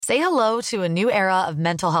Say hello to a new era of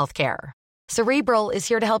mental health care. Cerebral is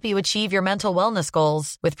here to help you achieve your mental wellness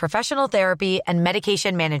goals with professional therapy and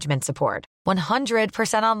medication management support.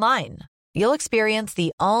 100% online. You'll experience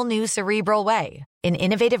the all-new Cerebral Way, an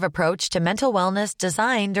innovative approach to mental wellness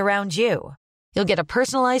designed around you. You'll get a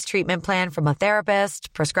personalized treatment plan from a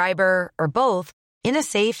therapist, prescriber, or both in a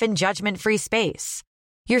safe and judgment-free space.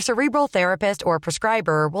 Your Cerebral therapist or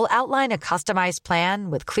prescriber will outline a customized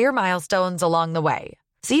plan with clear milestones along the way,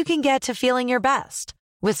 so you can get to feeling your best.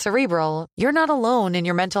 With Cerebral, you're not alone in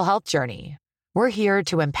your mental health journey. We're here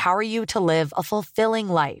to empower you to live a fulfilling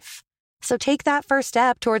life. So take that first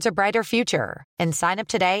step towards a brighter future and sign up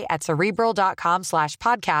today at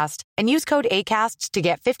Cerebral.com/podcast and use code ACAST to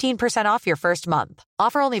get 15% off your first month.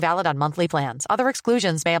 Offer only valid on monthly plans. Other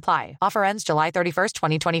exclusions may apply. Offer ends July 31st,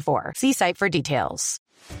 2024. See site for details.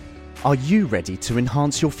 Are you ready to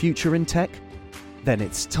enhance your future in tech? Then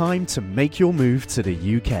it's time to make your move to the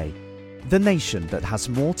UK. The nation that has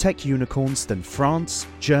more tech unicorns than France,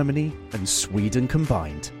 Germany, and Sweden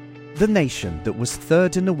combined. The nation that was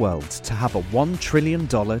third in the world to have a $1 trillion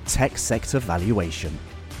tech sector valuation.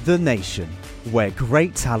 The nation where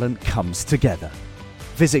great talent comes together.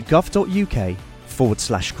 Visit gov.uk/great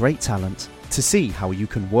talent to see how you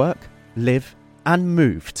can work, live, and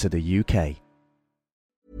move to the UK.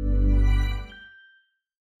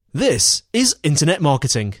 This is Internet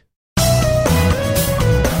Marketing.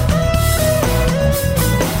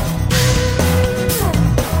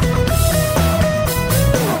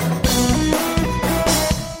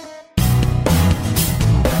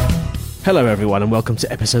 Hello everyone and welcome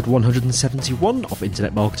to episode 171 of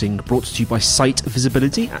Internet Marketing, brought to you by Site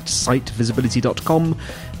Visibility at sitevisibility.com.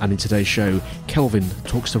 And in today's show, Kelvin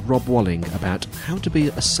talks to Rob Walling about how to be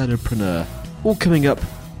a solopreneur. All coming up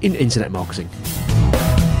in Internet Marketing.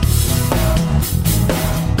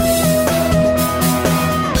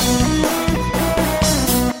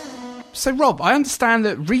 So Rob, I understand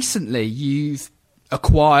that recently you've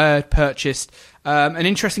purchased an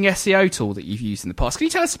interesting SEO tool that you've used in the past. Can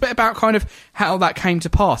you tell us a bit about kind of how that came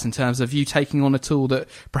to pass in terms of you taking on a tool that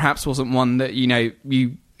perhaps wasn't one that,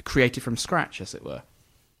 you created from scratch, as it were?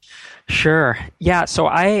 Sure. Yeah, so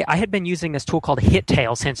I had been using this tool called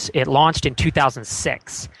HitTail since it launched in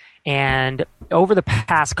 2006. And over the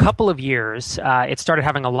past couple of years, it started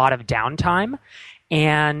having a lot of downtime.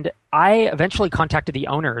 And I eventually contacted the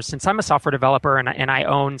owners. Since I'm a software developer and I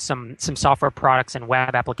own some software products and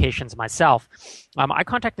web applications myself, I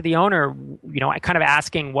contacted the owner, kind of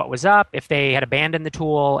asking what was up, if they had abandoned the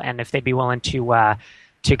tool, and if they'd be willing to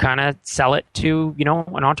kind of sell it to,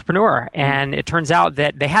 an entrepreneur. And it turns out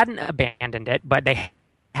that they hadn't abandoned it, but they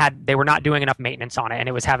were not doing enough maintenance on it, and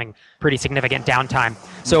it was having pretty significant downtime.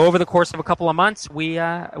 So over the course of a couple of months, we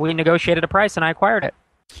negotiated a price, and I acquired it.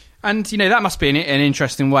 And, that must be an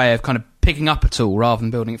interesting way of kind of picking up a tool rather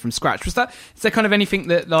than building it from scratch. Is there kind of anything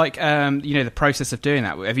that, the process of doing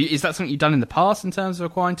that? Is that something you've done in the past in terms of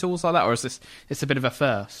acquiring tools like that, or is it's a bit of a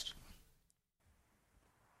first?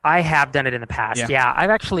 I have done it in the past, yeah.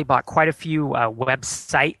 I've actually bought quite a few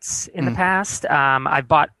websites in the past. I've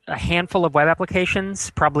bought a handful of web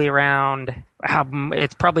applications, probably around,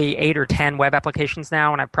 it's probably 8 or 10 web applications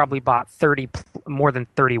now, and I've probably bought more than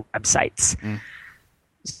 30 websites.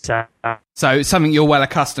 So it's something you're well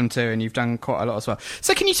accustomed to, and you've done quite a lot as well.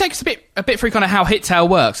 So can you take us a bit through kind of how HitTail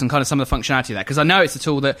works and kind of some of the functionality there? Because I know it's a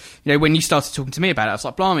tool that, when you started talking to me about it, I was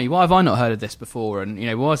like, blimey, why have I not heard of this before? And,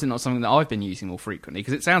 why is it not something that I've been using more frequently?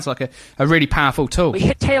 Because it sounds like a really powerful tool.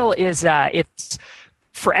 HitTail is it's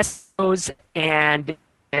for SEOs, and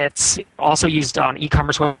it's also used on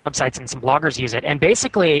e-commerce websites, and some bloggers use it. And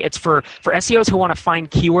basically, it's for SEOs who want to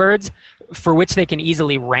find keywords for which they can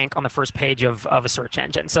easily rank on the first page of a search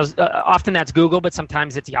engine. So often that's Google, but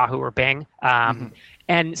sometimes it's Yahoo or Bing.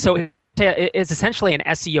 And so it is essentially an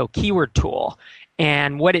SEO keyword tool.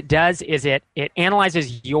 And what it does is it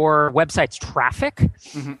analyzes your website's traffic,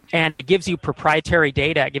 and it gives you proprietary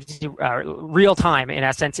data. It gives you real time, in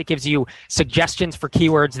essence. It gives you suggestions for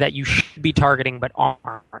keywords that you should be targeting but aren't.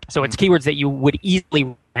 So it's keywords that you would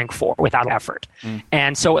easily rank for without effort.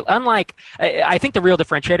 And so unlike, I think the real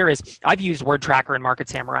differentiator is I've used Word Tracker and Market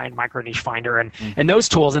Samurai and Micro Niche Finder and those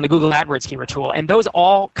tools, and the Google AdWords keyword tool, and those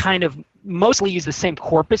all kind of mostly use the same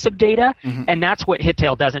corpus of data, and that's what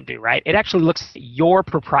HitTail doesn't do, right? It actually looks at your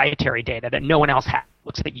proprietary data that no one else has,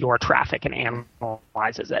 looks at your traffic and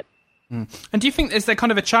analyzes it. And do you think is there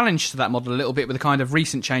kind of a challenge to that model a little bit with the kind of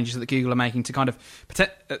recent changes that Google are making to kind of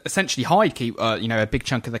essentially hide a big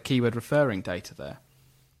chunk of the keyword referring data there?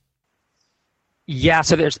 Yeah,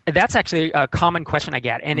 so that's actually a common question I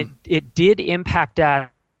get, and it did impact us.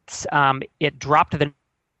 It dropped the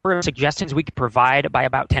of suggestions we could provide by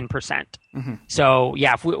about 10%. So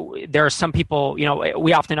yeah, there are some people,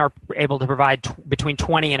 we often are able to provide between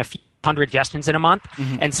 20 and a few hundred suggestions in a month.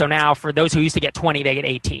 And so now for those who used to get 20, they get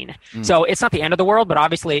 18. So it's not the end of the world, but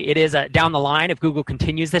obviously it is down the line. If Google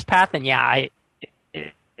continues this path, then yeah,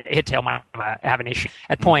 Hittail might have an issue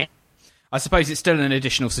at point. I suppose it's still an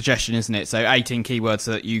additional suggestion, isn't it? So 18 keywords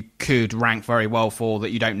that you could rank very well for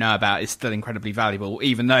that you don't know about is still incredibly valuable,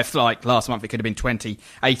 even though if like last month it could have been 20,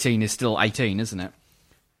 18 is still 18, isn't it?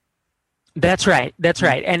 That's right.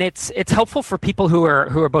 And it's helpful for people who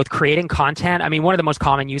are both creating content. I mean, one of the most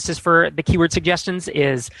common uses for the keyword suggestions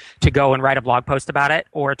is to go and write a blog post about it,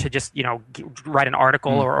 or to just, write an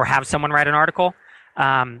article or have someone write an article.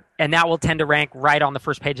 And that will tend to rank right on the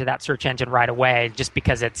first page of that search engine right away, just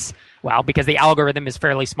because because the algorithm is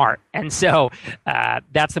fairly smart. And so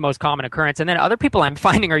that's the most common occurrence. And then other people I'm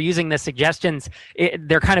finding are using the suggestions.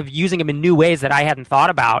 They're kind of using them in new ways that I hadn't thought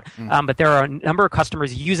about. But there are a number of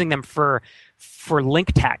customers using them for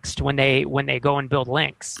link text when they go and build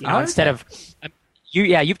links. Instead of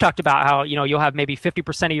you've talked about how you'll have maybe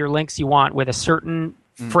 50% of your links you want with a certain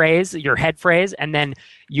phrase, your head phrase, and then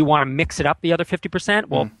you want to mix it up the other 50%.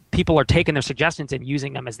 Well, people are taking their suggestions and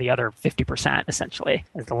using them as the other 50%, essentially,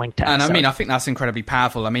 as the link text. And I think that's incredibly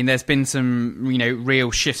powerful. I mean, there's been some,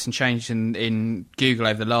 real shifts and changes in Google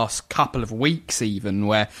over the last couple of weeks, even,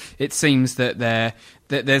 where it seems that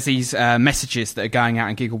there's these messages that are going out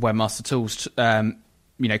in Google Webmaster Tools,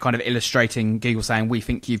 kind of illustrating Google saying, we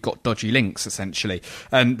think you've got dodgy links, essentially.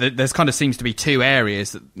 And there's kind of seems to be two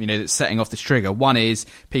areas that, that's setting off this trigger. One is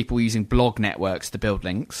people using blog networks to build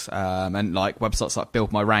links. And like websites like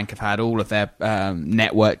Build My Rank have had all of their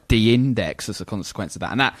network de-indexed as a consequence of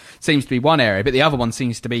that. And that seems to be one area. But the other one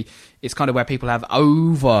seems to be, it's kind of where people have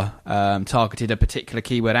over targeted a particular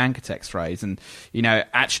keyword anchor text phrase. And,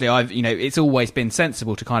 actually it's always been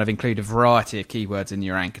sensible to kind of include a variety of keywords in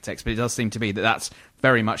your anchor text, but it does seem to be that's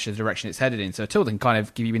very much the direction it's headed in. So a tool that can kind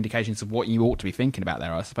of give you indications of what you ought to be thinking about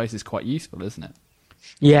there, I suppose, is quite useful, isn't it?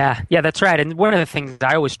 Yeah, that's right. And one of the things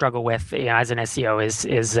I always struggle with as an SEO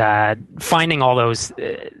is finding all those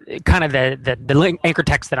kind of the link anchor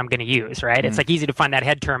text that I'm going to use, right? It's like easy to find that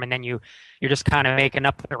head term, and then you're just kind of making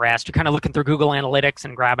up the rest. You're kind of looking through Google Analytics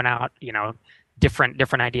and grabbing out,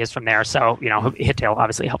 different ideas from there. So, Hittail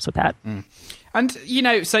obviously helps with that. And,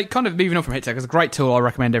 so kind of moving on from Hittail, it's a great tool. I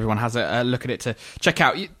recommend everyone has a look at it to check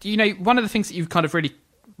out. One of the things that you've kind of really,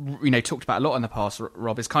 talked about a lot in the past,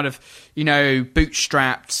 Rob, is kind of,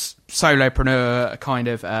 bootstrapped, solopreneur kind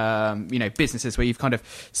of, businesses where you've kind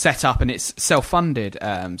of set up and it's self-funded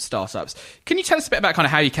startups. Can you tell us a bit about kind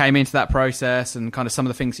of how you came into that process and kind of some of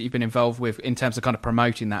the things that you've been involved with in terms of kind of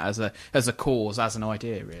promoting that as a cause, as an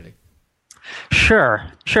idea, really? Sure.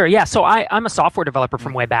 Yeah. So I'm a software developer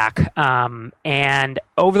from way back. And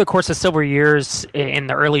over the course of several years in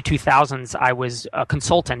the early 2000s, I was a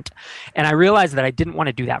consultant. And I realized that I didn't want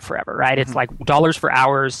to do that forever, right? It's like dollars for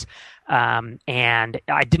hours. And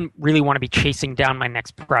I didn't really want to be chasing down my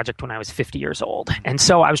next project when I was 50 years old. And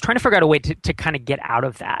so I was trying to figure out a way to kind of get out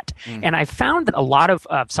of that. And I found that a lot of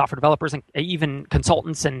software developers and even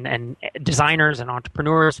consultants and designers and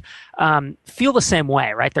entrepreneurs feel the same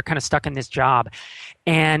way, right? They're kind of stuck in this job.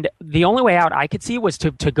 And the only way out I could see was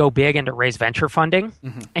to go big and to raise venture funding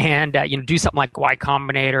and do something like Y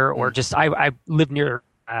Combinator or just I live near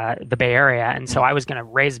the Bay Area, and so I was going to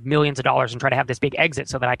raise millions of dollars and try to have this big exit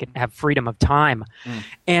so that I could have freedom of time.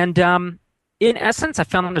 And in essence, I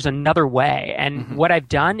found there's another way. And what I've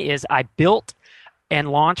done is I built and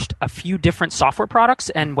launched a few different software products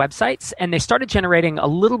and websites, and they started generating a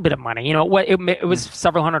little bit of money. It was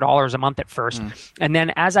several $100s a month at first. And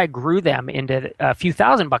then as I grew them into a few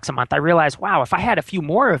 $1,000s a month, I realized, wow, if I had a few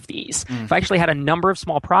more of these, if I actually had a number of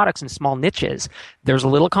small products and small niches, there's a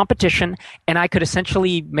little competition, and I could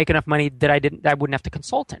essentially make enough money that I wouldn't have to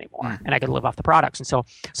consult anymore, and I could live off the products. And so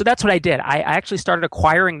that's what I did. I actually started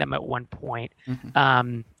acquiring them at one point.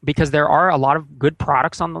 Because there are a lot of good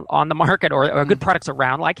products on the market or good products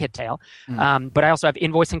around like Hittail. But I also have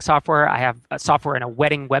invoicing software. I have a software in a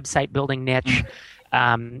wedding website building niche.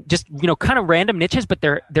 Just, kind of random niches, but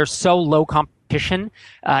they're so low competition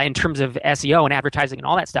in terms of SEO and advertising and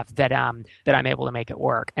all that stuff that I'm able to make it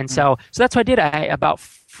work. And so that's what I did. About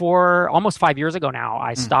almost 5 years ago now,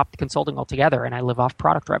 I stopped consulting altogether and I live off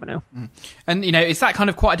product revenue. And, is that kind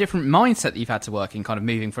of quite a different mindset that you've had to work in, kind of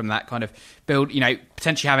moving from that kind of build,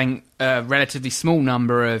 potentially having a relatively small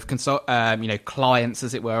number of clients,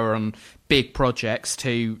 as it were, on big projects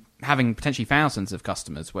to having potentially thousands of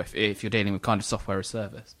customers if you're dealing with kind of software as a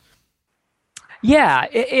service? Yeah,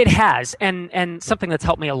 it has, and something that's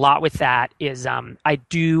helped me a lot with that is I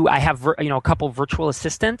have a couple virtual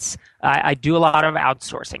assistants. I do a lot of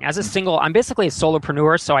outsourcing. As a single, I'm basically a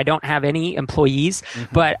solopreneur, so I don't have any employees.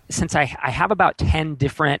 But since I have about 10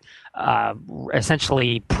 different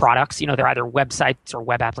essentially products, they're either websites or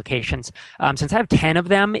web applications. Since I have 10 of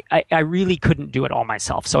them, I really couldn't do it all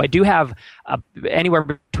myself. So I do have anywhere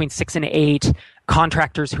between 6 and 8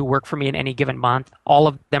 contractors who work for me in any given month. All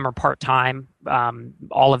of them are part-time.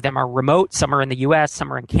 All of them are remote. Some are in the US,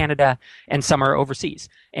 some are in Canada, and some are overseas.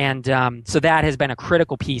 And so that has been a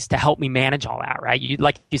critical piece to help me manage all that, right?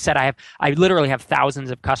 Like you said, I literally have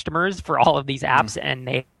thousands of customers for all of these apps,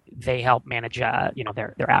 and they help manage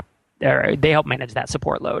their app. They help manage that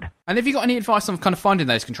support load. And have you got any advice on kind of finding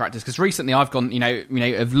those contractors? Because recently I've gone,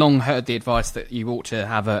 I've long heard the advice that you ought to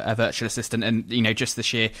have a virtual assistant, and just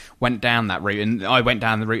this year went down that route. And I went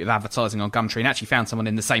down the route of advertising on Gumtree and actually found someone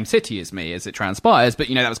in the same city as me, as it transpires. But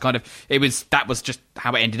that was just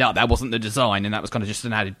how it ended up. That wasn't the design, and that was kind of just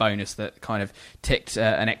an added bonus that kind of ticked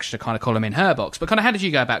an extra kind of column in her box. But kind of how did you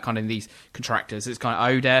go about kind of these contractors? It's kind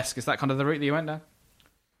of Odesk. Is that kind of the route that you went down?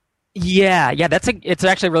 Yeah, it's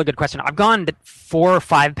actually a really good question. I've gone 4 or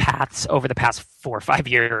 5 paths over the past 4 or 5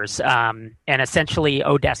 years, and essentially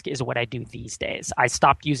Odesk is what I do these days. I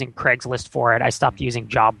stopped using Craigslist for it. I stopped using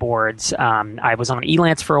job boards. I was on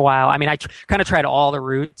Elance for a while. I mean, I kind of tried all the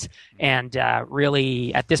routes, and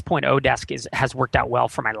really at this point, Odesk has worked out well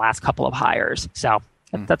for my last couple of hires. So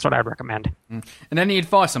that's what I'd recommend. And any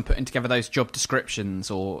advice on putting together those job descriptions,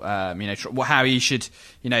 or how you should,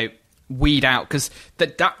 weed out? Because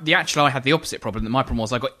I had the opposite problem. My problem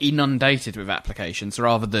was I got inundated with applications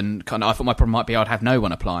rather than I thought my problem might be I'd have no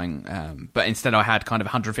one applying, but instead I had kind of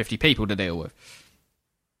 150 people to deal with.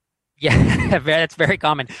 Yeah, that's very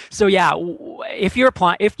common. So yeah, if you're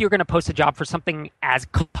going to post a job for something as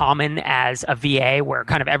common as a VA, where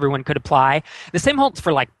kind of everyone could apply, the same holds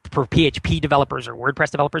for PHP developers or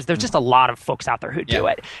WordPress developers. There's just a lot of folks out there who do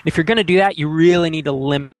it. And if you're going to do that, you really need to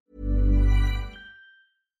limit.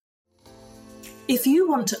 If you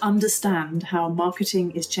want to understand how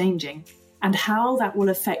marketing is changing and how that will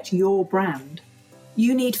affect your brand,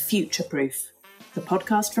 you need Future Proof, the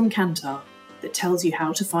podcast from Kantar that tells you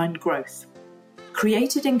how to find growth.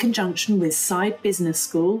 Created in conjunction with Side Business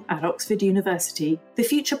School at Oxford University, the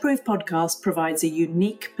Future Proof podcast provides a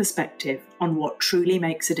unique perspective on what truly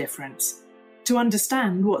makes a difference. To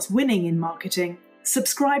understand what's winning in marketing,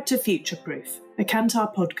 subscribe to Future Proof, a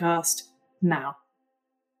Kantar podcast, now.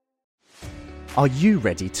 Are you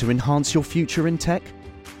ready to enhance your future in tech?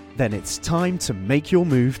 Then it's time to make your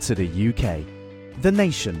move to the UK, the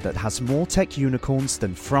nation that has more tech unicorns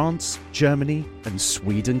than France, Germany, and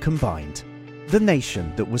Sweden combined. The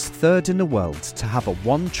nation that was third in the world to have a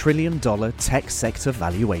 $1 trillion tech sector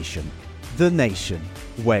valuation. The nation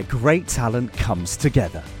where great talent comes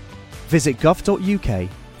together. Visit gov.uk/great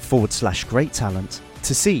talent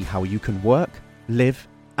to see how you can work, live,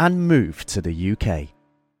 and move to the UK.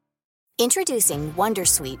 Introducing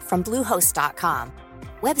Wondersuite from Bluehost.com.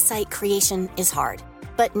 Website creation is hard,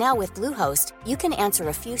 but now with Bluehost, you can answer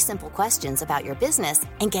a few simple questions about your business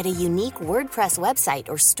and get a unique WordPress website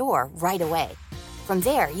or store right away. From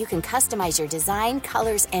there, you can customize your design,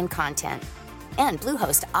 colors, and content. And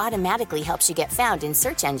Bluehost automatically helps you get found in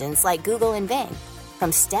search engines like Google and Bing.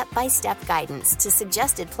 From step-by-step guidance to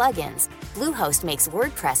suggested plugins, Bluehost makes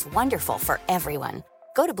WordPress wonderful for everyone.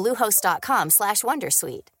 Go to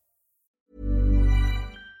bluehost.com/wondersuite.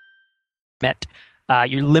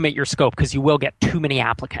 You limit your scope because you will get too many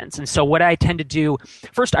applicants. And so what I tend to do,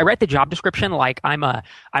 first, I write the job description like I'm a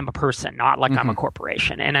person, not like I'm a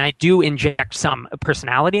corporation. And I do inject some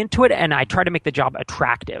personality into it, and I try to make the job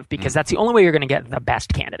attractive, because that's the only way you're going to get the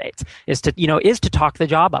best candidates is to talk the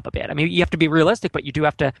job up a bit. I mean, you have to be realistic, but you do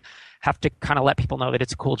have to kind of let people know that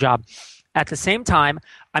it's a cool job. At the same time,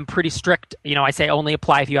 I'm pretty strict. I say only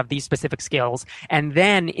apply if you have these specific skills. And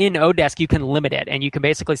then in Odesk, you can limit it. And you can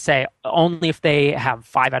basically say only if they have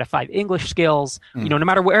 5 out of 5 English skills, no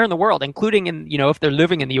matter where in the world, including in, if they're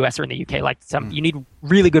living in the US or in the UK, you need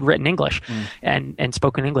really good written English and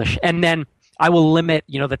spoken English. And then I will limit,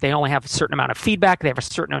 that they only have a certain amount of feedback. They have a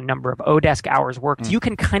certain number of Odesk hours worked. You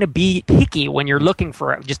can kind of be picky when you're looking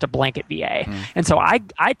for just a blanket VA. And so I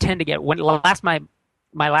tend to get,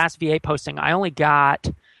 my last VA posting, I only got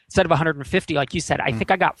instead of 150, like you said, I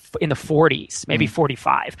think I got in the 40s, maybe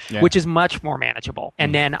 45, which is much more manageable.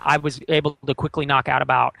 And then I was able to quickly knock out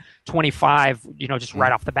about 25, just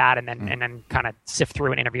right off the bat, and then kind of sift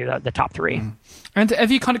through and interview the top 3. And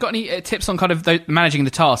have you kind of got any tips on kind of managing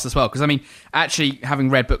the tasks as well? Because I mean, actually, having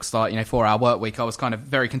read books like 4 Hour Work Week, I was kind of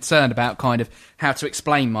very concerned about kind of how to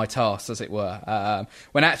explain my tasks, as it were.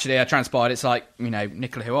 When actually I transpired, it's like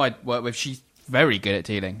Nicola, who I work with, she's very good at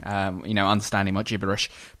dealing, understanding my gibberish.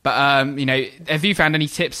 But have you found any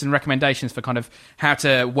tips and recommendations for kind of how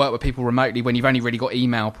to work with people remotely when you've only really got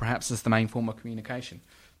email, perhaps, as the main form of communication?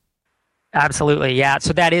 Absolutely, yeah.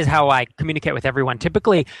 So that is how I communicate with everyone.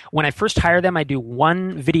 Typically, when I first hire them, I do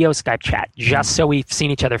one video Skype chat, just so we've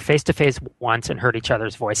seen each other face-to-face once and heard each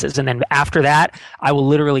other's voices. And then after that, I will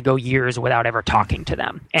literally go years without ever talking to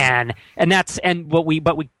them. But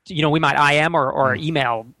we might IM or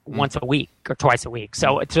email once a week or twice a week.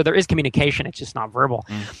 So there is communication. It's just not verbal.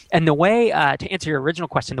 And the way, to answer your original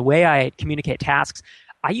question, the way I communicate tasks,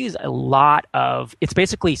 I use a lot of, it's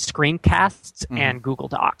basically screencasts and Google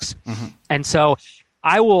Docs. And so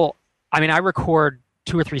I record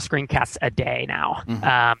 2 or 3 screencasts a day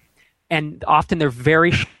now. And often they're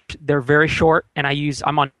very short, and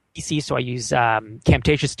I'm on PC, so I use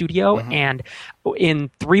Camtasia Studio, and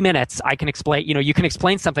in 3 minutes I can explain, you can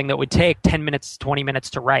explain something that would take 10 minutes, 20 minutes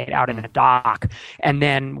to write out in a doc, and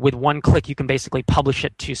then with one click you can basically publish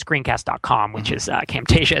it to screencast.com, which is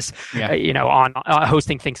Camtasia's, on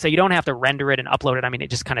hosting things. So you don't have to render it and upload it. I mean, it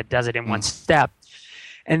just kind of does it in one step.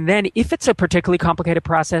 And then if it's a particularly complicated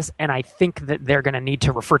process, and I think that they're going to need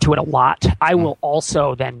to refer to it a lot, I will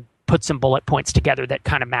also then put some bullet points together that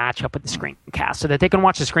kind of match up with the screencast, so that they can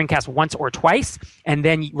watch the screencast once or twice and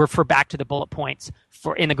then refer back to the bullet points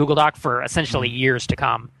in the Google Doc for essentially years to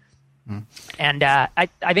come. And I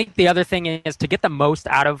think the other thing is, to get the most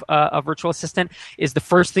out of a virtual assistant, is the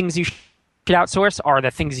first things you should outsource are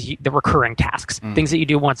the recurring tasks, things that you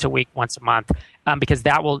do once a week, once a month, because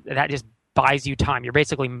that just buys you time. You're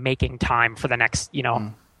basically making time for the next,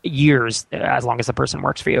 years, as long as the person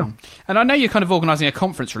works for you. And I know you're kind of organising a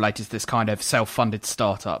conference related to this kind of self-funded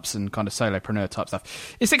startups and kind of solopreneur type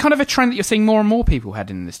stuff. Is it kind of a trend that you're seeing more and more people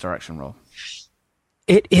heading in this direction, Rob?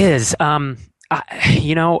 It is.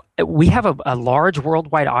 We have a large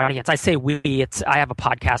worldwide audience. I say I have a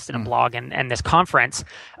podcast and a blog and this conference,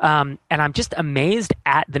 and I'm just amazed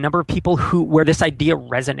at the number of people where this idea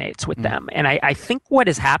resonates with them. And I think what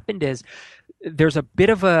has happened is there's a bit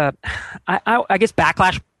of I guess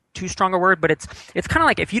backlash, too strong a word, but it's kind of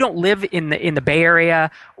like, if you don't live in the Bay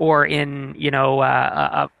Area or in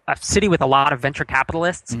a city with a lot of venture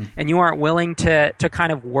capitalists, and you aren't willing to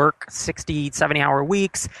kind of work 60, 70-hour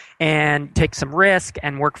weeks and take some risk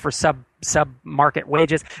and work for sub market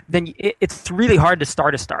wages, then it's really hard to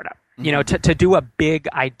start a startup. To do a big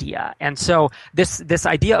idea. And so this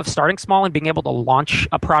idea of starting small and being able to launch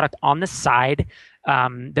a product on the side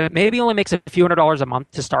that maybe only makes a few $100s a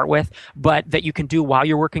month to start with, but that you can do while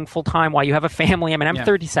you're working full time, while you have a family. I mean, I'm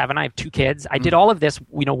 37. I have 2 kids. I did all of this,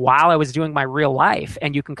 while I was doing my real life,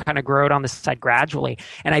 and you can kind of grow it on the side gradually.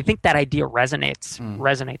 And I think that idea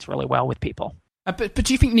resonates really well with people. But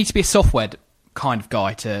do you think you need to be a software kind of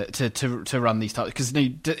guy to run these types? Because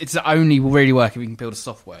it's only really work if you can build a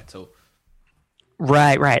software tool.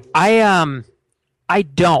 Right. I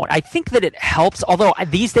don't. I think that it helps, although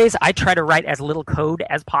these days I try to write as little code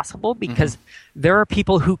as possible, because there are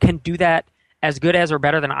people who can do that as good as or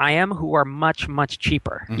better than I am, who are much, much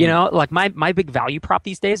cheaper. Like my big value prop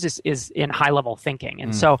these days is in high level thinking.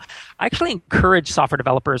 And so I actually encourage software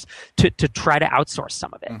developers to try to outsource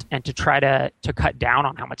some of it and to try to cut down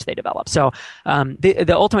on how much they develop. So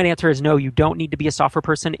the ultimate answer is no, you don't need to be a software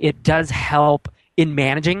person. It does help in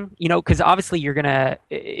managing, because obviously if you're going to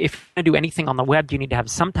do anything on the web, you need to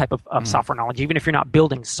have some type of software knowledge, even if you're not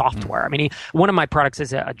building software. I mean, one of my products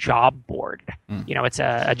is a job board. It's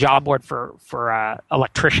a job board for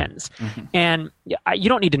electricians. And you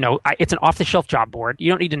don't need to know, it's an off-the-shelf job board.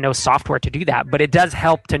 You don't need to know software to do that, but it does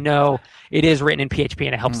help to know it is written in PHP,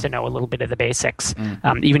 and it helps to know a little bit of the basics,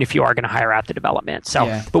 even if you are going to hire out the development.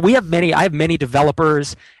 So, but I have many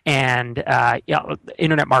developers and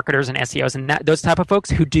internet marketers and SEOs and those type of folks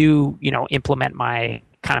who do implement my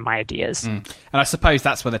ideas. And I suppose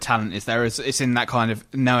that's where the talent is there. It's in that kind of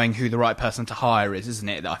knowing who the right person to hire is, isn't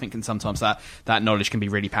it? That I think, and sometimes that knowledge can be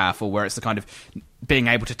really powerful, where it's the kind of being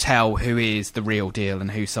able to tell who is the real deal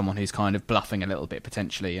and who's someone who's kind of bluffing a little bit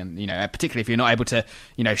potentially. And particularly if you're not able to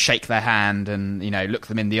shake their hand and look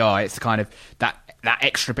them in the eye, it's the kind of that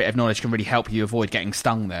extra bit of knowledge can really help you avoid getting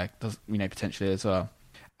stung there, potentially as well.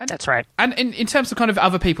 That's right. And in terms of kind of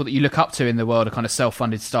other people that you look up to in the world of kind of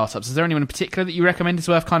self-funded startups, is there anyone in particular that you recommend is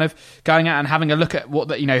worth kind of going out and having a look at what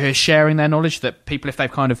that, you know, who's sharing their knowledge, that people, if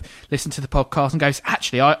they've kind of listened to the podcast and goes,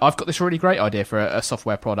 actually, I've got this really great idea for a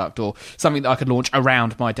software product or something that I could launch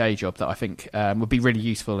around my day job that I think would be really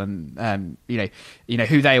useful, and you know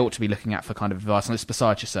who they ought to be looking at for kind of advice on this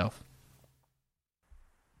besides yourself?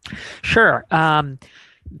 Sure.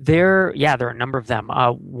 There are a number of them.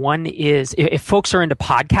 One is, if folks are into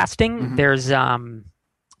podcasting,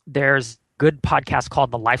 there's good podcast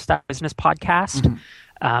called the Lifestyle Business Podcast.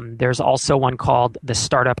 There's also one called the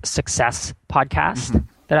Startup Success Podcast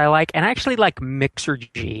that I like, and I actually like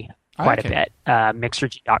Mixergy quite a bit.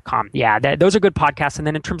 Mixergy.com. Yeah, those are good podcasts. And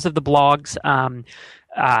then in terms of the blogs,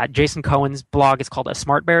 Jason Cohen's blog is called A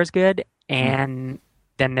Smart Bear is Good, and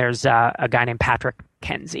then there's a guy named Patrick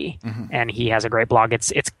McKenzie, and he has a great blog.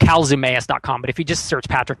 It's calzumeus.com, but if you just search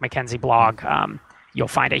Patrick McKenzie blog, you'll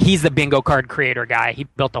find it. He's the bingo card creator guy. He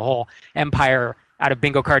built a whole empire out of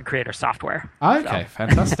bingo card creator software. Okay,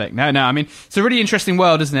 fantastic. No, I mean, it's a really interesting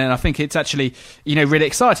world, isn't it? And I think it's actually, you know, really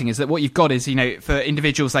exciting is that what you've got is, you know, for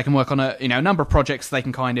individuals, they can work on a number of projects. They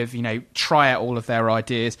can kind of, you know, try out all of their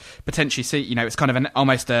ideas, potentially see, you know, it's kind of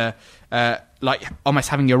almost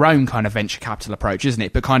having your own kind of venture capital approach, isn't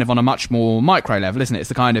it? But kind of on a much more micro level, isn't it? It's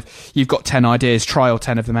the kind of, you've got 10 ideas, try all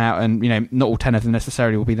 10 of them out, and, you know, not all 10 of them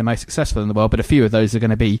necessarily will be the most successful in the world, but a few of those are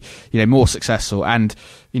going to be, you know, more successful. And,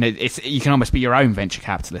 you know, you can almost be your own venture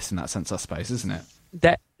capitalist in that sense, I suppose, isn't it?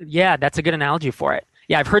 That's a good analogy for it.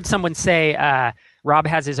 Yeah, I've heard someone say Rob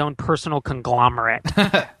has his own personal conglomerate,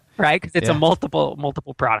 right? Because it's a multiple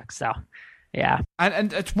products, so... Yeah.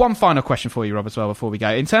 And one final question for you, Rob, as well, before we go.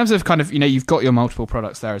 In terms of kind of, you know, you've got your multiple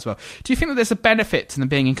products there as well. Do you think that there's a benefit to them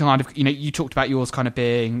being in kind of, you know, you talked about yours kind of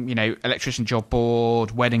being, you know, electrician job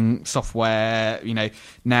board, wedding software, you know,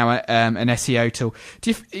 now an SEO tool.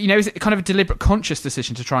 Do you know, is it kind of a deliberate conscious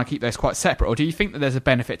decision to try and keep those quite separate? Or do you think that there's a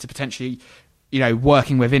benefit to potentially, you know,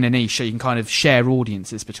 working within a niche so you can kind of share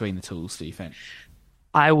audiences between the tools, do you think?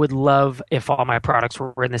 I would love if all my products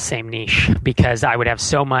were in the same niche, because I would have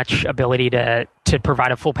so much ability to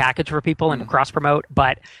provide a full package for people and to cross promote.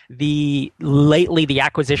 But lately the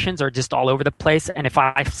acquisitions are just all over the place, and if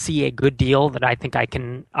I see a good deal that I think I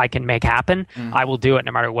can make happen, I will do it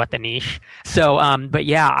no matter what the niche. So, but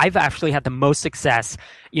yeah, I've actually had the most success.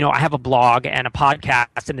 You know, I have a blog and a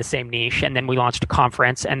podcast in the same niche, and then we launched a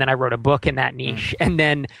conference, and then I wrote a book in that niche. And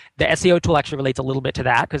then the SEO tool actually relates a little bit to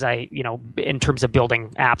that, because in terms of building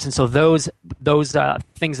apps. And so those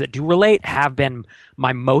things that do relate have been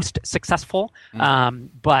my most successful.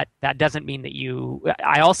 But that doesn't mean that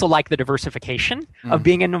I also like the diversification of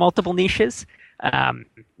being in multiple niches.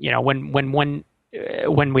 You know, when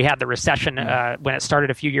we had the recession, when it started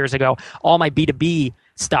a few years ago, all my B2B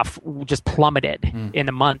stuff just plummeted in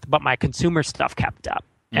a month, but my consumer stuff kept up.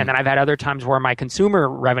 And then I've had other times where my consumer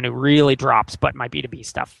revenue really drops, but my B2B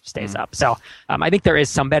stuff stays up. So I think there is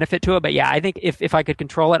some benefit to it. But yeah, I think if I could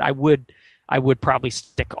control it, I would probably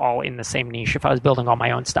stick all in the same niche if I was building all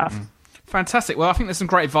my own stuff. Fantastic. Well, I think there's some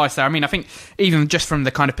great advice there. I mean, I think even just from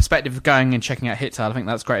the kind of perspective of going and checking out Hittail, I think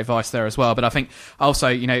that's great advice there as well. But I think also,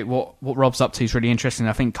 you know, what Rob's up to is really interesting.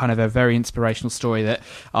 I think kind of a very inspirational story that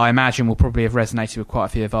I imagine will probably have resonated with quite a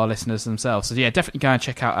few of our listeners themselves. So yeah, definitely go and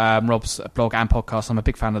check out Rob's blog and podcast. I'm a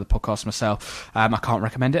big fan of the podcast myself. I can't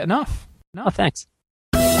recommend it enough. No, thanks.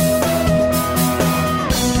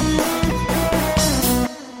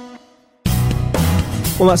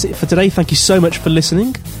 Well, that's it for today. Thank you so much for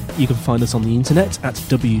listening. You can find us on the internet at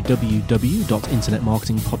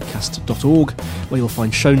www.internetmarketingpodcast.org, where you'll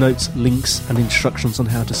find show notes, links, and instructions on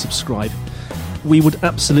how to subscribe. We would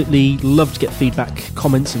absolutely love to get feedback,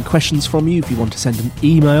 comments, and questions from you. If you want to send an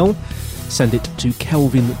email, send it to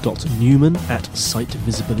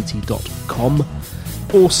kelvin.newman@sitevisibility.com.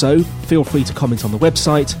 Also, feel free to comment on the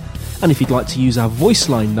website, and if you'd like to use our voice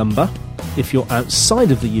line number, if you're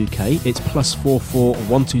outside of the UK, it's +44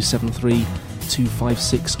 1273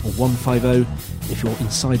 256 150. If you're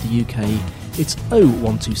inside the UK, it's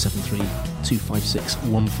 01273 256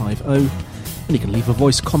 150. And you can leave a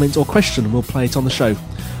voice comment or question and we'll play it on the show.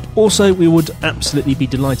 Also, we would absolutely be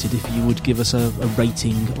delighted if you would give us a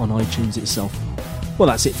rating on iTunes itself. Well,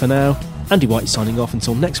 that's it for now. Andy White signing off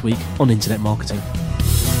until next week on Internet Marketing.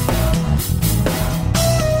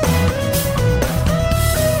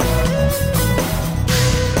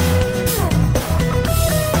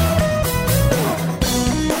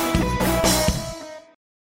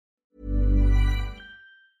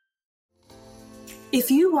 If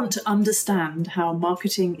you want to understand how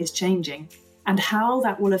marketing is changing and how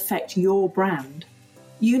that will affect your brand,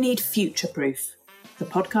 you need Future Proof, the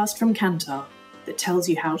podcast from Kantar, that tells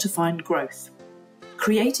you how to find growth.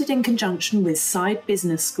 Created in conjunction with Side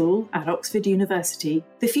Business School at Oxford University,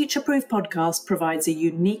 the Future Proof podcast provides a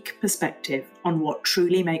unique perspective on what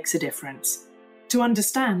truly makes a difference. To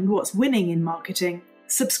understand what's winning in marketing,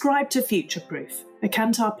 subscribe to Future Proof, a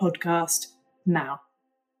Kantar podcast, now.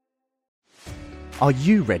 Are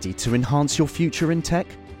you ready to enhance your future in tech?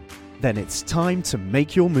 Then it's time to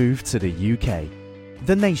make your move to the UK,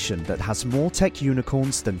 the nation that has more tech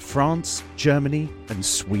unicorns than France, Germany, and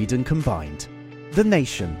Sweden combined. The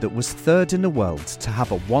nation that was third in the world to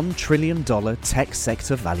have a $1 trillion tech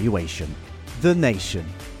sector valuation. The nation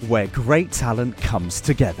where great talent comes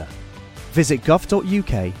together. Visit gov.uk/great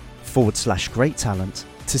talent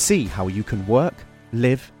to see how you can work,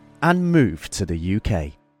 live, and move to the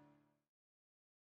UK.